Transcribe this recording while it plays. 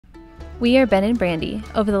We are Ben and Brandy.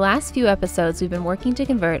 Over the last few episodes, we've been working to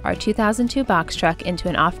convert our 2002 box truck into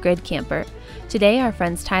an off-grid camper. Today, our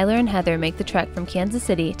friends Tyler and Heather make the trek from Kansas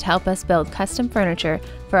City to help us build custom furniture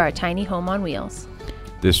for our tiny home on wheels.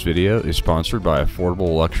 This video is sponsored by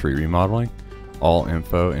Affordable Luxury Remodeling. All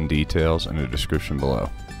info and details in the description below.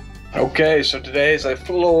 Okay, so today is a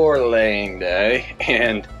floor laying day,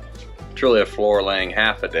 and it's really a floor laying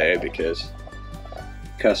half a day because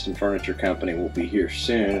Custom Furniture Company will be here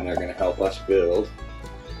soon and they're going to help us build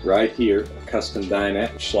right here a custom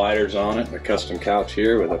dinette, sliders on it, and a custom couch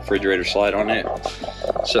here with a refrigerator slide on it.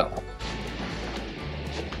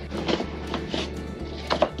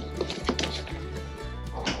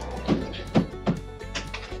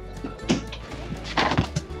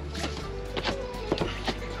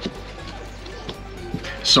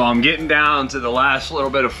 So I'm getting down to the last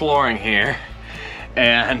little bit of flooring here,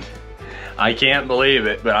 and I can't believe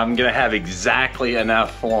it, but I'm gonna have exactly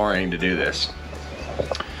enough flooring to do this.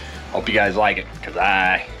 Hope you guys like it, because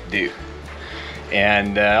I do.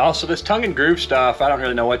 And also this tongue and groove stuff, I don't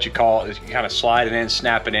really know what you call it. You kind of slide it in,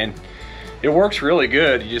 snap it in. It works really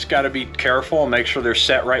good. You just gotta be careful and make sure they're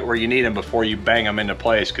set right where you need them before you bang them into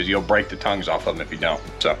place, because you'll break the tongues off of them if you don't.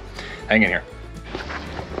 So, hang in here.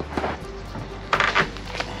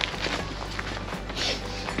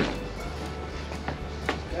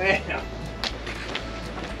 Damn.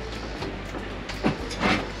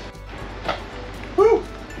 Woo!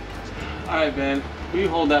 Alright, Ben. Will you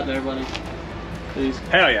hold that there, buddy? Please.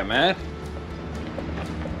 Hell yeah, man.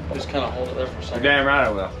 Just kind of hold it there for a second. You're damn right I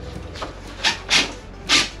will.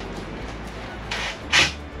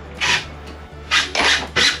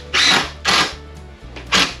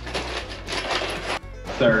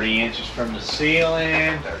 $30 from the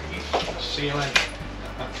ceiling. 30 inches from the ceiling.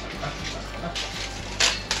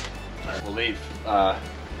 We'll leave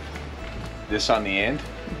this on the end.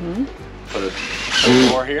 Put a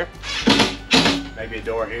door here, maybe a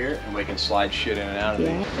door here, and we can slide shit in and out of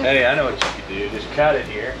these. Hey, I know what you could do. Just cut it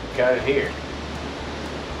here,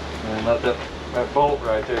 and let that bolt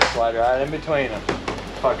right there slide right in between them.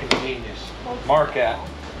 Fucking genius. Mark that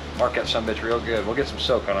some bitch real good. We'll get some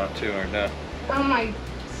silk on it too when we're done. Oh my!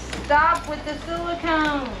 Stop with the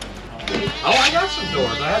silicone. Oh, I got some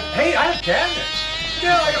doors. I have cabinets.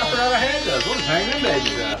 Yeah, I forgot I had those. We'll just hang them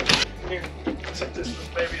babies out. Here, set this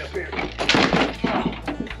baby up here.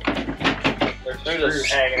 There's screws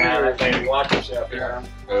hanging out of that thing. Watch yourself here.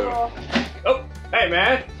 Oh, hey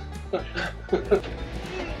man.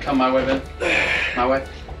 Come my way, Ben. My way.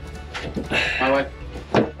 My way.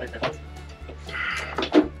 Okay.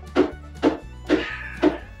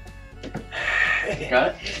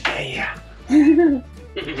 Got it? Yeah.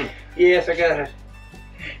 Yes, I got it.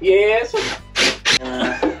 Yes.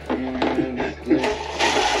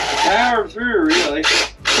 Power through, really.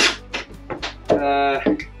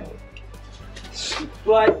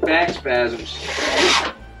 Slight back spasms.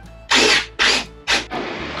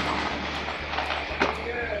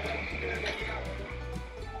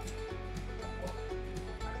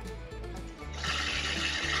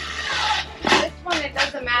 This one, it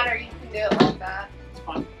doesn't matter. You can do it like that. It's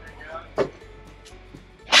fine.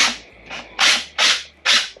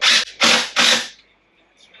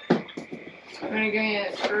 I'm gonna give you a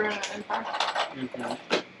screw and an impact.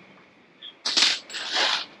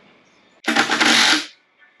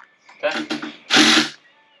 Okay.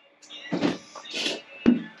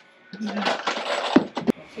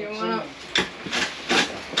 If you want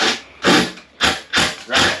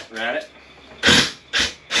Right it.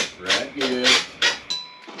 Right good.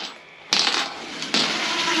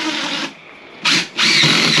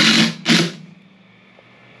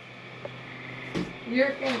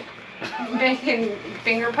 you're making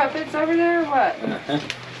finger puppets over there or what?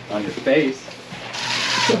 On your face.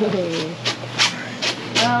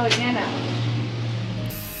 Oh, you know.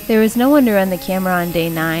 There was no one to run the camera on day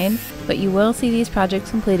 9, but you will see these projects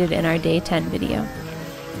completed in our day 10 video.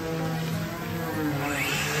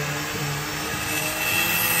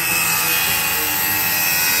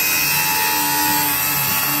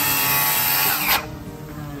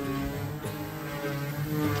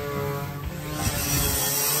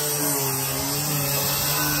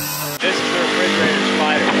 This is the refrigerator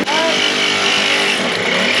slider.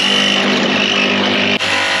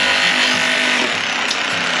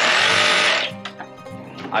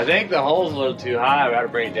 I think the hole's a little too high. I gotta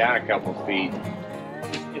bring it down a couple feet.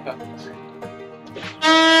 Yeah. A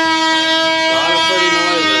lot of pretty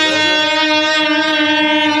noises, isn't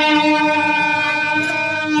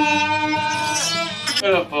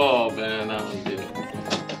it? Oh, man, that was good.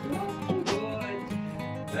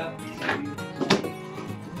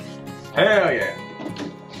 Hell yeah.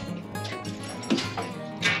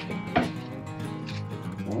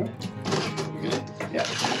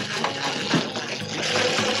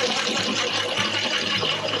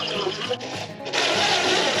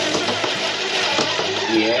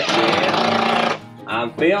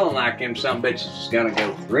 I'm feeling like them some bitches is gonna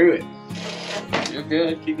go through it. You're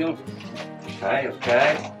good. Keep going. Okay,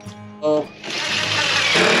 okay. Oh.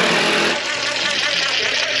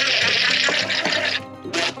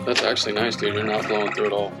 That's actually nice, dude. You're not blowing through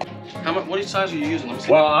it all. How much? What size are you using? Let me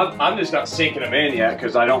see. Well, I'm just not sinking them in yet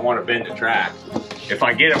because I don't want to bend the track. If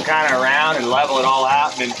I get them kind of around and level it all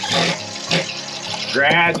out and then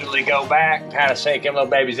gradually go back and kind of sink them little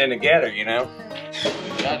babies in together, you know?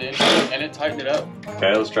 Yeah, dude. And it tightened it up.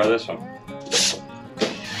 Okay, let's try this one.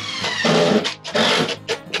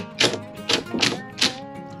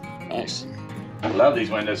 Nice. I love these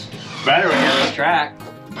windows. Better when you're on this track.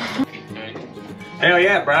 Okay. Hell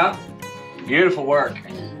yeah, bro. Beautiful work.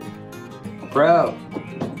 Bro.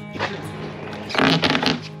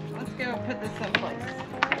 Let's go put this in place.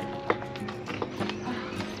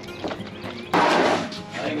 I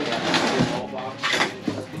think we got a whole box.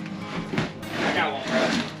 I got one,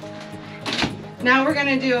 bro. Now we're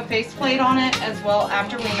gonna do a faceplate on it as well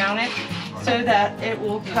after we mount it, so that it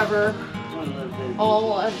will cover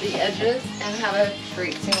all of the edges and have a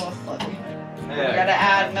straight seamless look. We gotta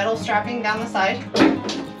add metal strapping down the side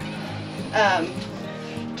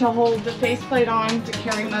to hold the faceplate on to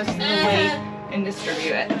carry most of the weight and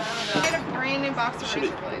distribute it. Get a brand new box of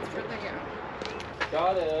razor blades. Where'd they go?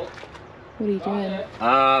 Got it. What are you doing?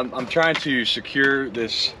 I'm trying to secure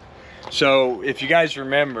this. So if you guys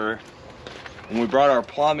remember, when we brought our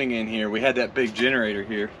plumbing in here, we had that big generator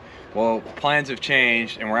here. Well, plans have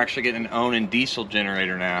changed and we're actually getting an Onan diesel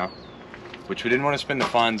generator now, which we didn't want to spend the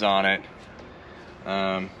funds on it.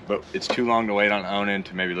 But it's too long to wait on Onan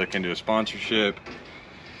to maybe look into a sponsorship.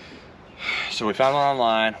 So we found one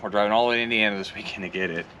online. We're driving all the way to Indiana this weekend to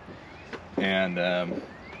get it. And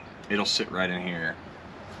it'll sit right in here.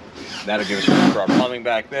 That'll give us room for our plumbing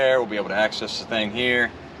back there. We'll be able to access the thing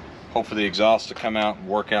here. Hopefully the exhaust will come out and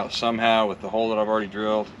work out somehow with the hole that I've already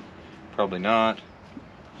drilled. Probably not.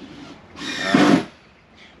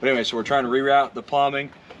 But anyway, so we're trying to reroute the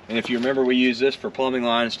plumbing. And if you remember, we use this for plumbing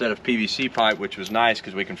line instead of PVC pipe, which was nice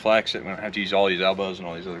because we can flex it. We don't have to use all these elbows and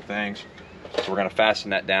all these other things. So we're going to fasten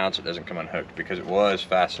that down so it doesn't come unhooked, because it was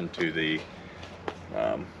fastened to the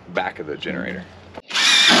back of the generator.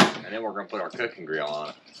 And then we're going to put our cooking grill on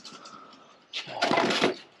it.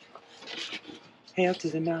 Hail to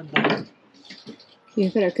the mountain. You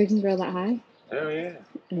can put our cooking grill that high? Oh yeah.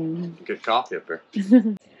 Good coffee up there. You're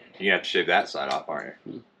going to have to shave that side off, aren't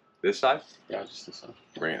you? This side? Yeah, just this side.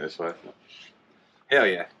 Bring it this way. Hell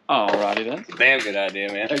yeah. Alrighty then. Damn good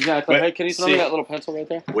idea, man. Exactly. But Hey, can you throw me that little pencil right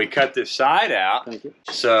there? We cut this side out. Thank you.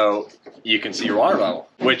 So you can see your water level,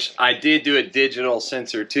 which I did do a digital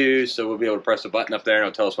sensor too, so we'll be able to press a button up there and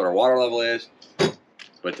it'll tell us what our water level is.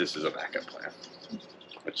 But this is a backup plan,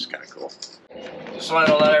 which is kind of cool. Just wanted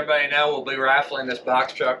to let everybody know we'll be raffling this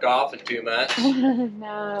box truck off in 2 months.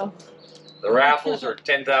 No. The raffles are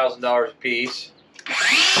 $10,000 a piece.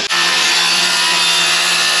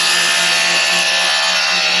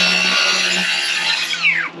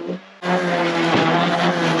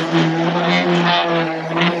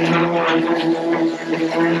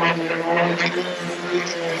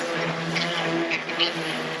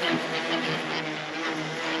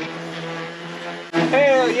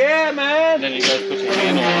 Hell yeah, man! And then you guys put your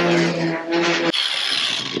handle on there.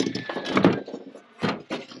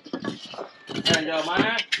 There you go,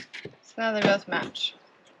 man. So now they both match.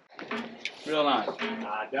 Real nice.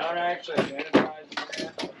 I don't actually identify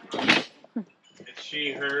as it's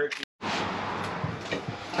she, her.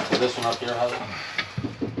 This one up here, Heather.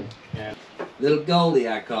 Yeah. Little Goldie,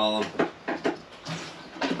 I call him.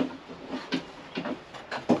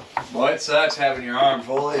 Boy, it sucks having your arm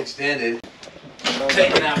fully extended.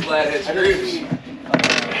 Taking out flathead screws. You can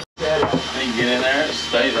get in there, it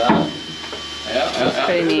stays out. Yeah, It's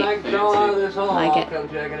pretty neat. I can crawl out of this hole. I like I'll it. come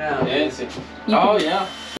check it out. Yeah, it's oh, yeah.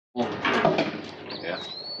 Yeah.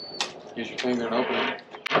 Use your finger and open it.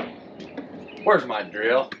 Where's my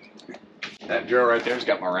drill? That drill right there's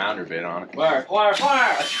got my rounder bit on it. Fire, fire,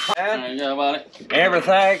 fire! There you go, buddy.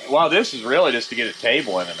 Everything. Well, this is really just to get a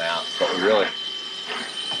table in and out. But we really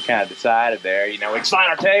kind of decided there. You know, we can slide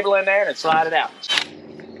our table in there and then slide it out.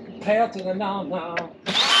 Hail to the no-no.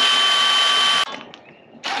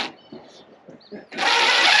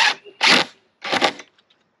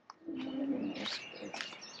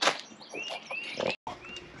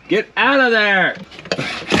 Get out of there!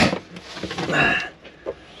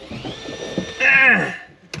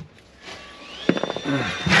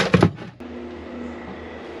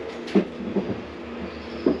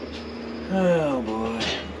 Oh boy.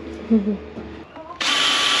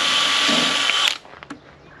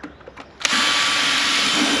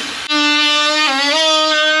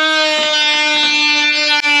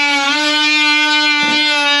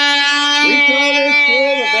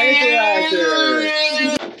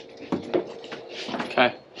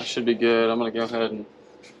 be good. I'm gonna go ahead and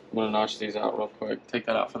I'm gonna notch these out real quick. Take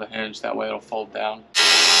that out for the hinge. That way it'll fold down.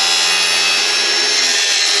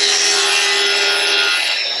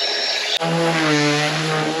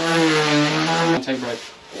 Take a break.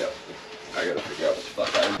 Yep. I gotta figure out what the fuck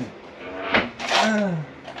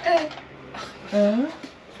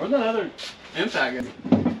Where's that other impact?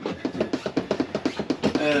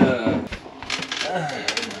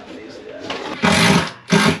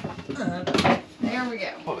 There we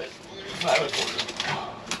go.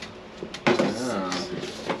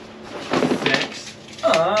 Six.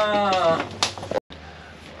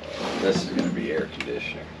 This is gonna be air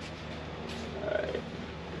conditioner. Alright.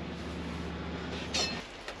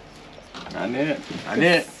 I knew it. I knew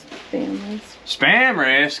it. Families. Spam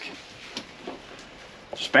risk.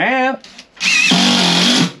 Spam.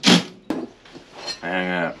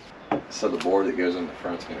 Hang up. So the board that goes on the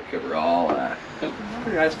front's gonna cover all that.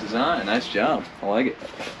 Pretty nice design. Nice job. I like it.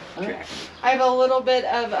 Okay. I have a little bit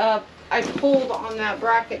of I pulled on that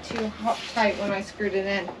bracket too tight when I screwed it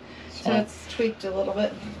in, so it's tweaked a little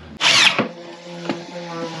bit.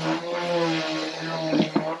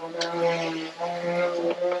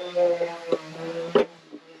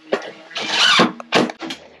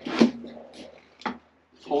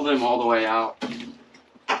 Pull them all the way out.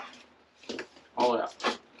 All the way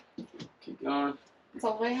out. Keep going. It's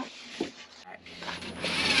all the way out.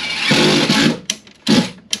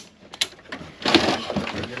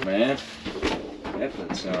 Man.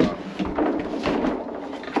 That's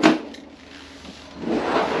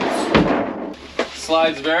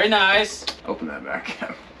Slides very nice. open that back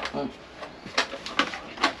up.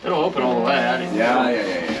 It'll open all the way.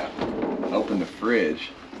 Yeah. Open the fridge.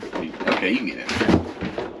 Okay, you can get in there.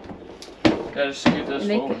 Gotta just scoot this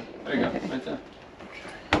Make forward. it- There you okay. go. Right there.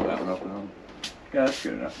 Pull that one open on. Yeah, that's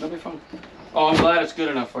good enough. That'll be fun. Oh, I'm glad it's good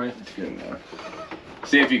enough for you. That's good enough.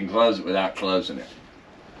 See if you can close it without closing it.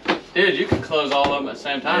 Dude, you can close all of them at the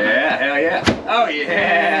same time. Yeah, hell yeah. Oh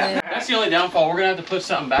yeah. That's the only downfall. We're gonna have to put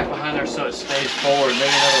something back behind there so it stays forward. Maybe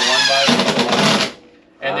another 1x1.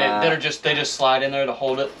 And they just slide in there to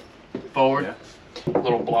hold it forward. Yeah.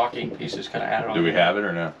 Little blocking pieces kind of added on. Do we have it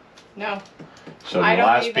or no? No. So the I don't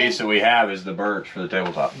last even- piece that we have is the birch for the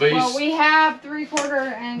tabletop. But Well, we have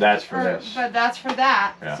 3/4 and That's for this. but that's for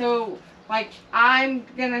that. Yeah. So like I'm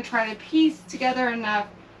gonna try to piece together enough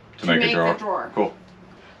To make a drawer. the drawer. Cool.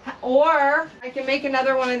 Or I can make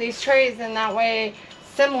another one of these trays, and that way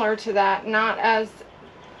similar to that, not as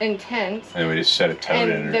intense. And we just set a tote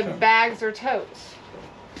in And or the something. bags are totes.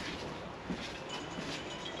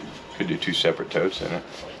 Could do 2 separate totes in it.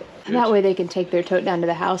 That way they can take their tote down to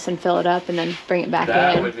the house and fill it up and then bring it back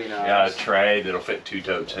that in. would be nice. Yeah, a tray that'll fit 2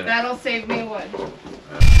 totes in it. That'll save me wood.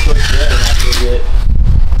 Quick shred and have to get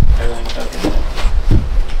everything up in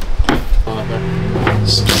there.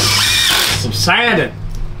 Some sanding.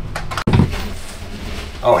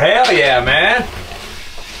 Oh hell yeah, man!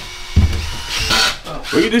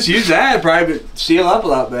 We could just use that, probably seal up a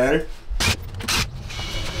lot better.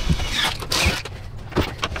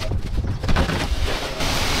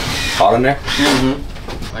 Hot in there?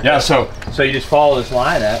 Mm-hmm. Yeah, so you just follow this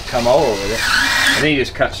line up, come over with it, and then you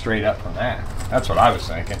just cut straight up from that. That's what I was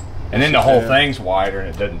thinking. And then the whole thing's wider and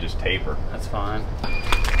it doesn't just taper. That's fine.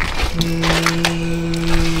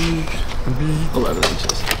 11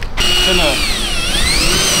 inches.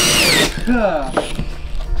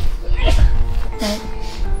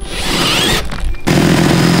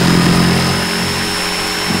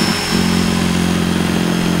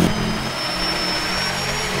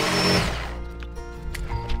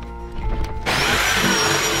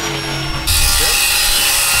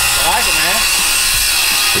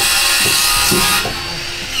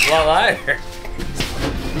 A lot lighter.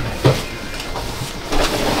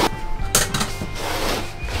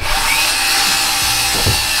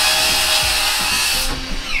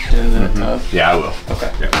 Isn't that tough? Yeah, I will.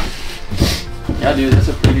 Okay. Yeah, dude, that's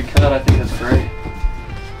a pretty good cut. I think that's great.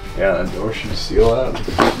 Yeah, that door should seal up.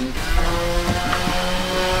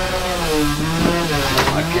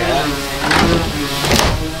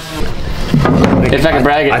 If I can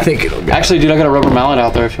brag it. I think it'll go. Actually, dude, I got a rubber mallet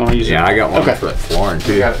out there if you want to use it. Yeah, I got one Okay. for that flooring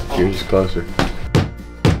too. Got it. Yours is closer.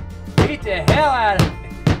 Beat the hell out of it.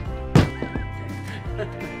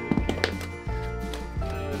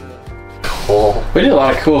 Cool. We did a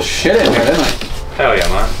lot of cool shit in here, didn't we? Hell yeah,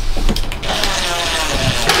 man.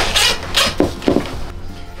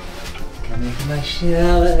 My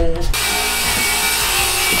shower.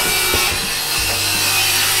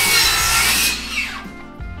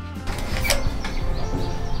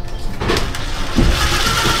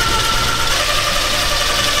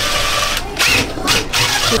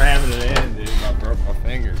 Ramming it in, dude. I broke my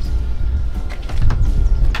fingers.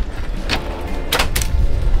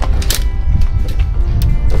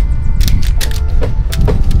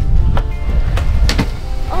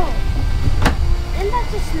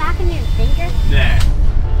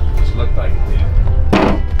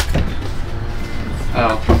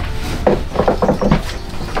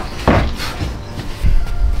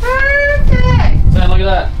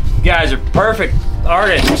 You guys are perfect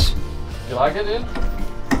artists. You like it, dude?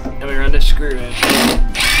 Let me run this screw in.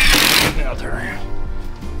 I'll turn around.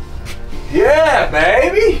 Yeah,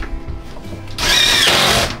 baby!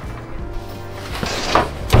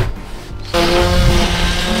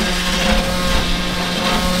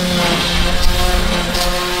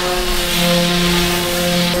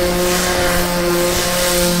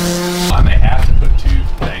 I may have to put 2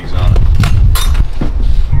 things on it.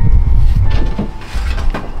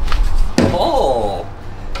 Oh,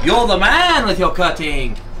 you're the man with your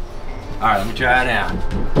cutting. All right, let me try it out.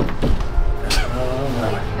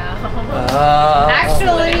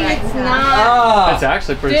 Actually, it's not. That's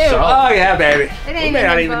actually pretty Dude. solid. Oh yeah, baby. It We ain't may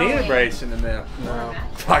not even even need a bowing. brace in the middle. No.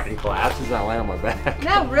 Fucking collapses. I lay on my back.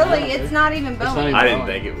 No, really, it's not even It's not bowing. even I didn't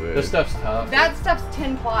bowing. think it would. This stuff's tough. That stuff's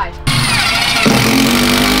 10 ply.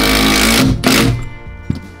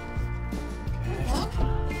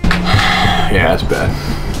 Yeah, it's bad.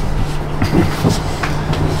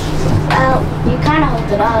 Well, you kind of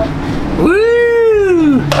hold it up.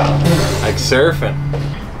 Woo! Like surfing.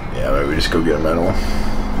 Yeah, maybe we just go get a metal one.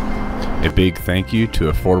 A big thank you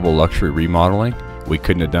to Affordable Luxury Remodeling. We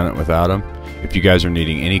couldn't have done it without them. If you guys are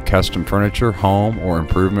needing any custom furniture, home, or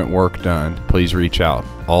improvement work done, please reach out.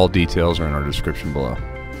 All details are in our description below.